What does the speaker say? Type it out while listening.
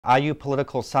IU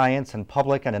Political Science and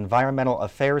Public and Environmental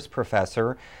Affairs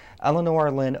professor Elinor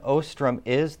Ostrom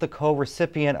is the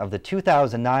co-recipient of the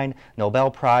 2009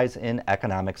 Nobel Prize in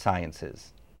Economic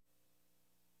Sciences.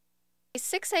 A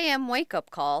 6 a.m. wake-up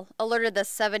call alerted the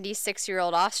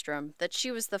 76-year-old Ostrum that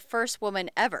she was the first woman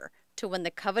ever to win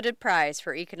the coveted prize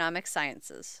for economic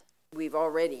sciences. We've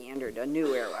already entered a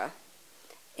new era,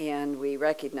 and we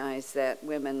recognize that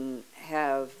women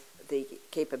have the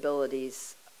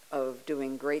capabilities of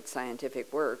doing great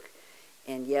scientific work.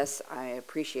 And yes, I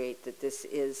appreciate that this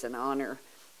is an honor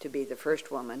to be the first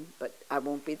woman, but I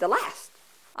won't be the last.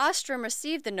 Ostrum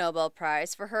received the Nobel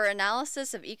Prize for her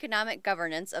analysis of economic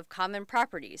governance of common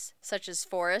properties, such as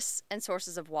forests and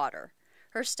sources of water.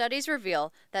 Her studies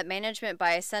reveal that management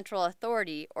by a central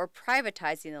authority or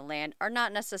privatizing the land are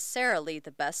not necessarily the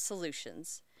best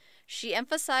solutions. She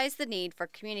emphasized the need for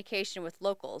communication with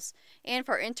locals and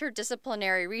for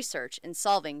interdisciplinary research in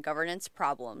solving governance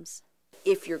problems.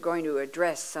 If you're going to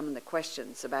address some of the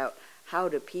questions about how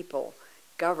do people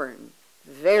govern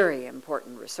very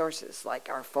important resources like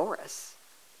our forests,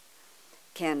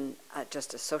 can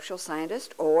just a social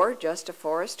scientist or just a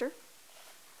forester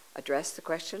address the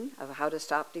question of how to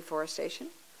stop deforestation?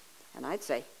 And I'd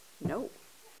say no.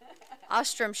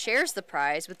 Ostrom shares the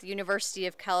prize with the University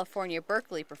of California,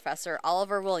 Berkeley professor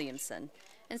Oliver Williamson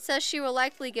and says she will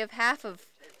likely give half of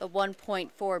the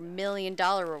 $1.4 million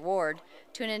reward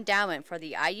to an endowment for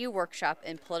the IU Workshop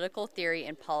in Political Theory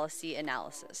and Policy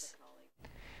Analysis.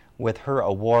 With her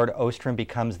award, Ostrom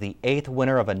becomes the 8th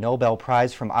winner of a Nobel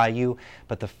Prize from IU,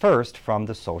 but the first from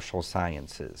the social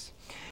sciences.